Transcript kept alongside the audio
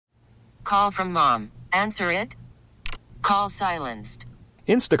call from mom. Answer it. Call silenced.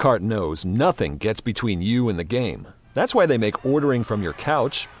 Instacart knows nothing gets between you and the game. That's why they make ordering from your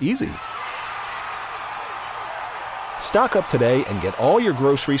couch easy. Stock up today and get all your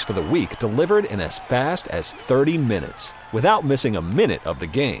groceries for the week delivered in as fast as 30 minutes without missing a minute of the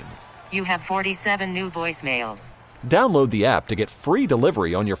game. You have 47 new voicemails. Download the app to get free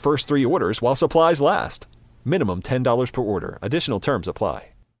delivery on your first 3 orders while supplies last. Minimum $10 per order. Additional terms apply.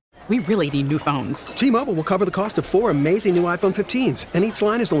 We really need new phones. T-Mobile will cover the cost of 4 amazing new iPhone 15s, and each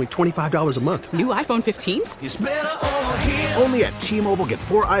line is only $25 a month. New iPhone 15s? It's better over here. Only at T-Mobile, get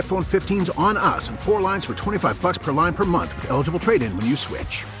 4 iPhone 15s on us and 4 lines for $25 per line per month with eligible trade-in when you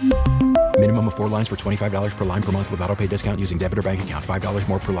switch. Minimum of 4 lines for $25 per line per month with autopay discount using debit or bank account. $5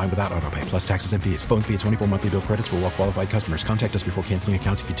 more per line without autopay, plus taxes and fees. Phone fee at 24 monthly bill credits for well-qualified customers. Contact us before canceling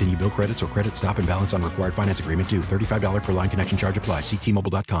account to continue bill credits or credit stop and balance on required finance agreement due. $35 per line connection charge applies. See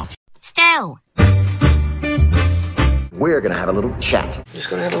T-Mobile.com. Stu. We're going to have a little chat. Just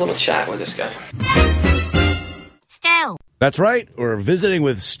going to have a little chat with this guy. Stu. That's right. We're visiting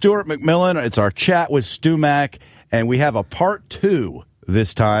with Stuart McMillian. It's our chat with Stu Mac, and we have a part 2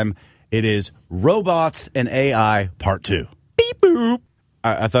 this time. It is Robots and AI Part 2. Beep boop.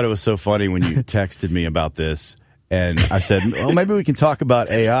 I thought it was so funny when you texted me about this, and I said, well, maybe we can talk about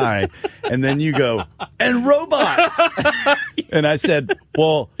AI. And then you go, and robots. And I said,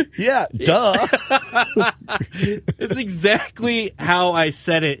 well, yeah, duh. It's exactly how I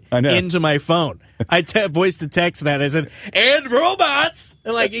said it into my phone. I voice to text that. I said, and robots.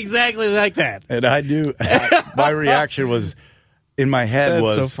 Like, exactly like that. And I knew, my reaction was, in my head That's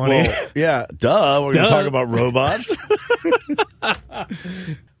was, so funny. well, yeah, duh, we're going to talk about robots.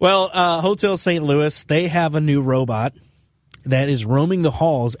 Well, Hotel St. Louis, they have a new robot that is roaming the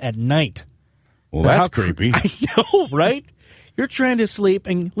halls at night. Well, that's creepy. I know, right? You're trying to sleep,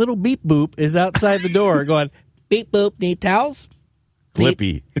 and little beep boop is outside the door going, beep boop, need towels?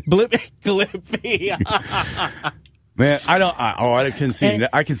 Glippy. Glippy. Man,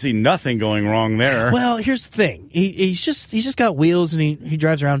 I can see nothing going wrong there. Well, here's the thing. He's just got wheels, and he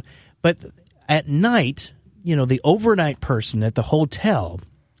drives around. But at night, the overnight person at the hotel,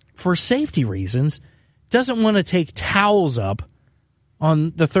 for safety reasons, doesn't want to take towels up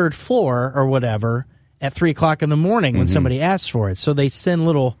on the 3rd floor or whatever at 3 o'clock in the morning when somebody asks for it. So they send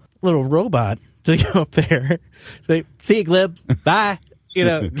little robot to go up there. Say, see you, Glib. Bye.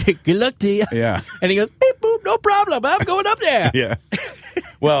 Good luck to you. Yeah. And he goes, beep, boop, no problem. I'm going up there. Yeah.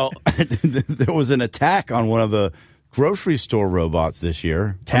 Well, there was an attack on one of the grocery store robots this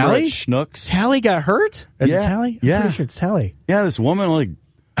year. Tally? Schnucks. Tally got hurt? Is it Tally? I'm Yeah. pretty sure it's Tally. Yeah, this woman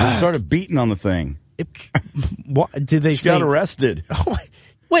started beating on the thing. What did they She say? got arrested. Oh,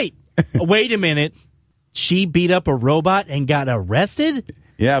 wait a minute. She beat up a robot and got arrested?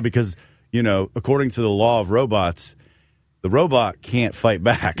 Yeah, because, according to the law of robots, the robot can't fight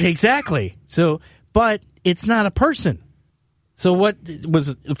back. Exactly. So, but it's not a person. So what was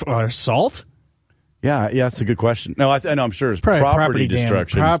it, assault? Yeah, that's a good question. No, I'm sure it's property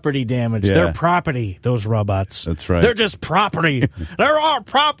destruction. Property damage. Yeah. They're property, those robots. That's right. They're just property. They're our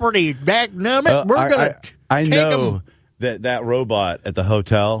property, dagnammit. We're going to I know that robot at the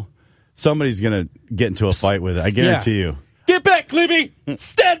hotel, somebody's going to get into a fight with it. I guarantee you. Get back, Libby!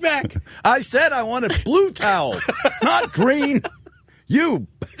 Stand back! I said I wanted blue towels, not green. You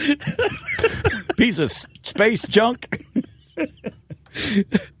piece of space junk.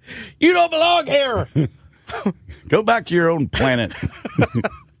 You don't belong here. Go back to your own planet.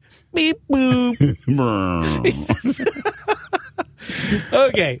 Beep boop.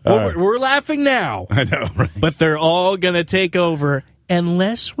 Okay, well, we're laughing now. I know, right? But they're all going to take over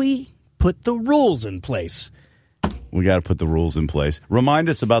unless we put the rules in place. We got to put the rules in place. Remind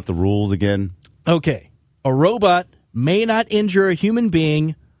us about the rules again. Okay. A robot may not injure a human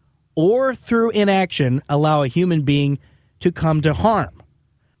being or through inaction allow a human being to come to harm.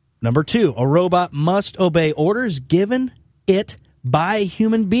 Number 2, a robot must obey orders given it by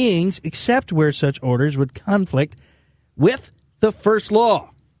human beings except where such orders would conflict with the first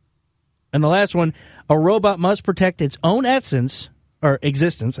law. And the last one, a robot must protect its own essence, or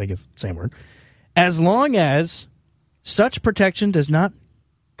existence, I guess, same word, as long as such protection does not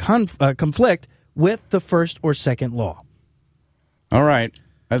conflict with the first or second law. All right.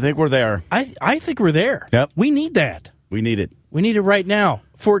 I think we're there. I think we're there. Yep. We need that. We need it. We need it right now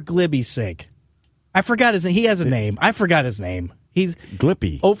for Glibby's sake. I forgot his name. He has a name. I forgot his name. He's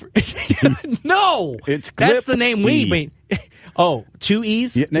Glippy. No, it's Glippy. That's the name we made. Oh, 2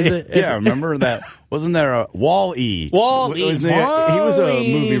 E's? Yeah, remember that? Wasn't there a Wall-E? Wall-E. He was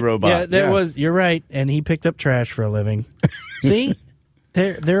a movie robot. Yeah, there was. You're right. And he picked up trash for a living. See?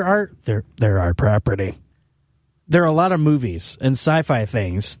 They're our property. There are a lot of movies and sci-fi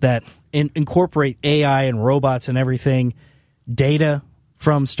things that incorporate AI and robots and everything. Data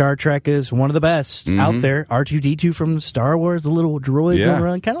from Star Trek is one of the best out there. R2-D2 from Star Wars, the little droid going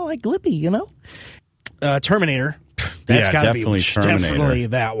around, kind of like Glippy, you know? Terminator. That's got to be definitely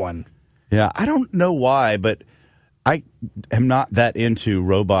that one. Yeah, I don't know why, but I am not that into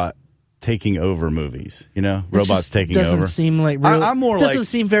robot taking over movies. You know, robots taking over. Doesn't seem like real. I'm more doesn't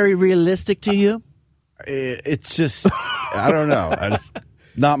seem very realistic to you. It's just I don't know. It's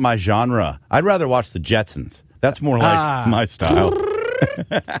not my genre. I'd rather watch the Jetsons. That's more like my style.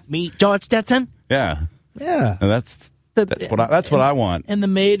 Meet George Jetson. Yeah. And that's what I want. And the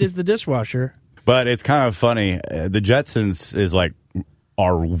maid is the dishwasher. But it's kind of funny. The Jetsons is like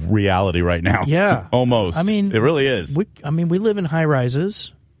our reality right now. Yeah. Almost. I mean, it really is. We live in high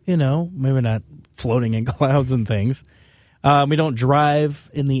rises, you know, maybe not floating in clouds and things. We don't drive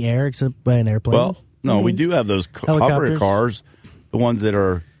in the air except by an airplane. Well, no, we do have those hover cars, the ones that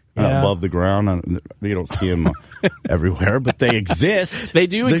are above the ground. You don't see them everywhere, but they exist. They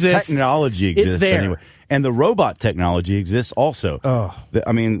do exist. The technology exists there. anyway. And the robot technology exists also. Oh.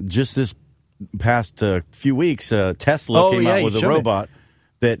 I mean, just this past few weeks, Tesla came out with a robot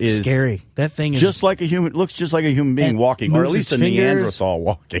that is scary. That thing is just like a human. Looks just like a human being walking, or at least a Neanderthal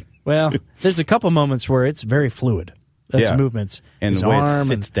walking. Well, there's a couple moments where it's very fluid. That's movements. And the way it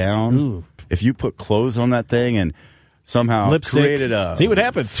sits down. Ooh. If you put clothes on that thing and somehow created a... See what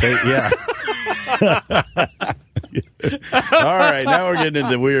happens. Yeah. All right, now we're getting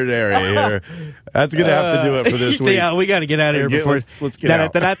into weird area here. That's going to have to do it for this week. Yeah, we got to get out of here before... Let's get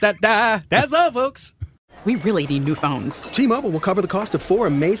out. That's all, folks. We really need new phones. T-Mobile will cover the cost of 4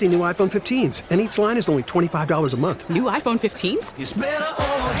 amazing new iPhone 15s, and each line is only $25 a month. New iPhone 15s? It's better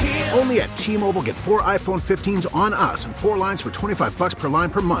over here. Only at T-Mobile, get 4 iPhone 15s on us and 4 lines for $25 per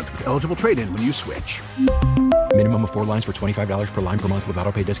line per month with eligible trade-in when you switch. Minimum of 4 lines for $25 per line per month with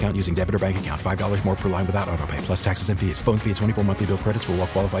autopay discount using debit or bank account. $5 more per line without autopay, plus taxes and fees. Phone fee at 24 monthly bill credits for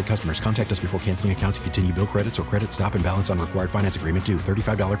well-qualified customers. Contact us before canceling account to continue bill credits or credit stop and balance on required finance agreement due.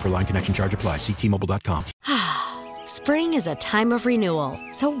 $35 per line connection charge applies. See T-Mobile.com. Spring is a time of renewal,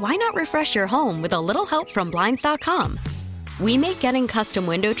 so why not refresh your home with a little help from Blinds.com? We make getting custom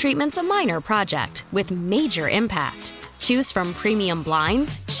window treatments a minor project with major impact. Choose from premium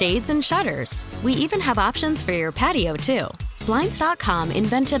blinds, shades, and shutters. We even have options for your patio, too. Blinds.com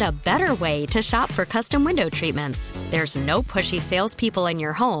invented a better way to shop for custom window treatments. There's no pushy salespeople in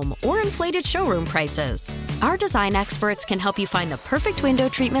your home or inflated showroom prices. Our design experts can help you find the perfect window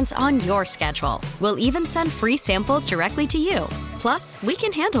treatments on your schedule. We'll even send free samples directly to you. Plus, we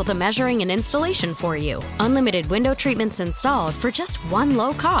can handle the measuring and installation for you. Unlimited window treatments installed for just one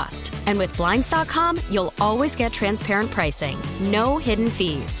low cost. And with Blinds.com, you'll always get transparent pricing. No hidden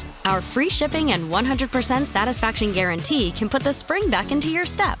fees. Our free shipping and 100% satisfaction guarantee can put the spring back into your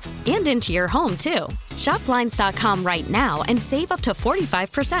step and into your home, too. Shop Blinds.com right now and save up to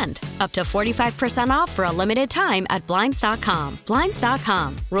 45%. Up to 45% off for a limited time at Blinds.com.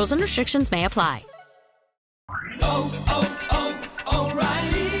 Blinds.com. Rules and restrictions may apply.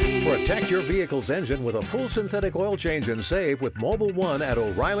 O'Reilly. Protect your vehicle's engine with a full synthetic oil change and save with Mobile One at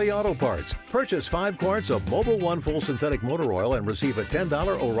O'Reilly Auto Parts. Purchase 5 quarts of Mobile One full synthetic motor oil and receive a $10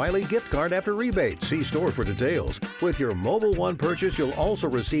 O'Reilly gift card after rebate. See store for details. With your Mobile One purchase, you'll also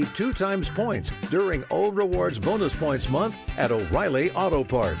receive 2 times points during O Rewards Bonus Points Month at O'Reilly Auto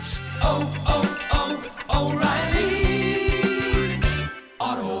Parts. O'Reilly.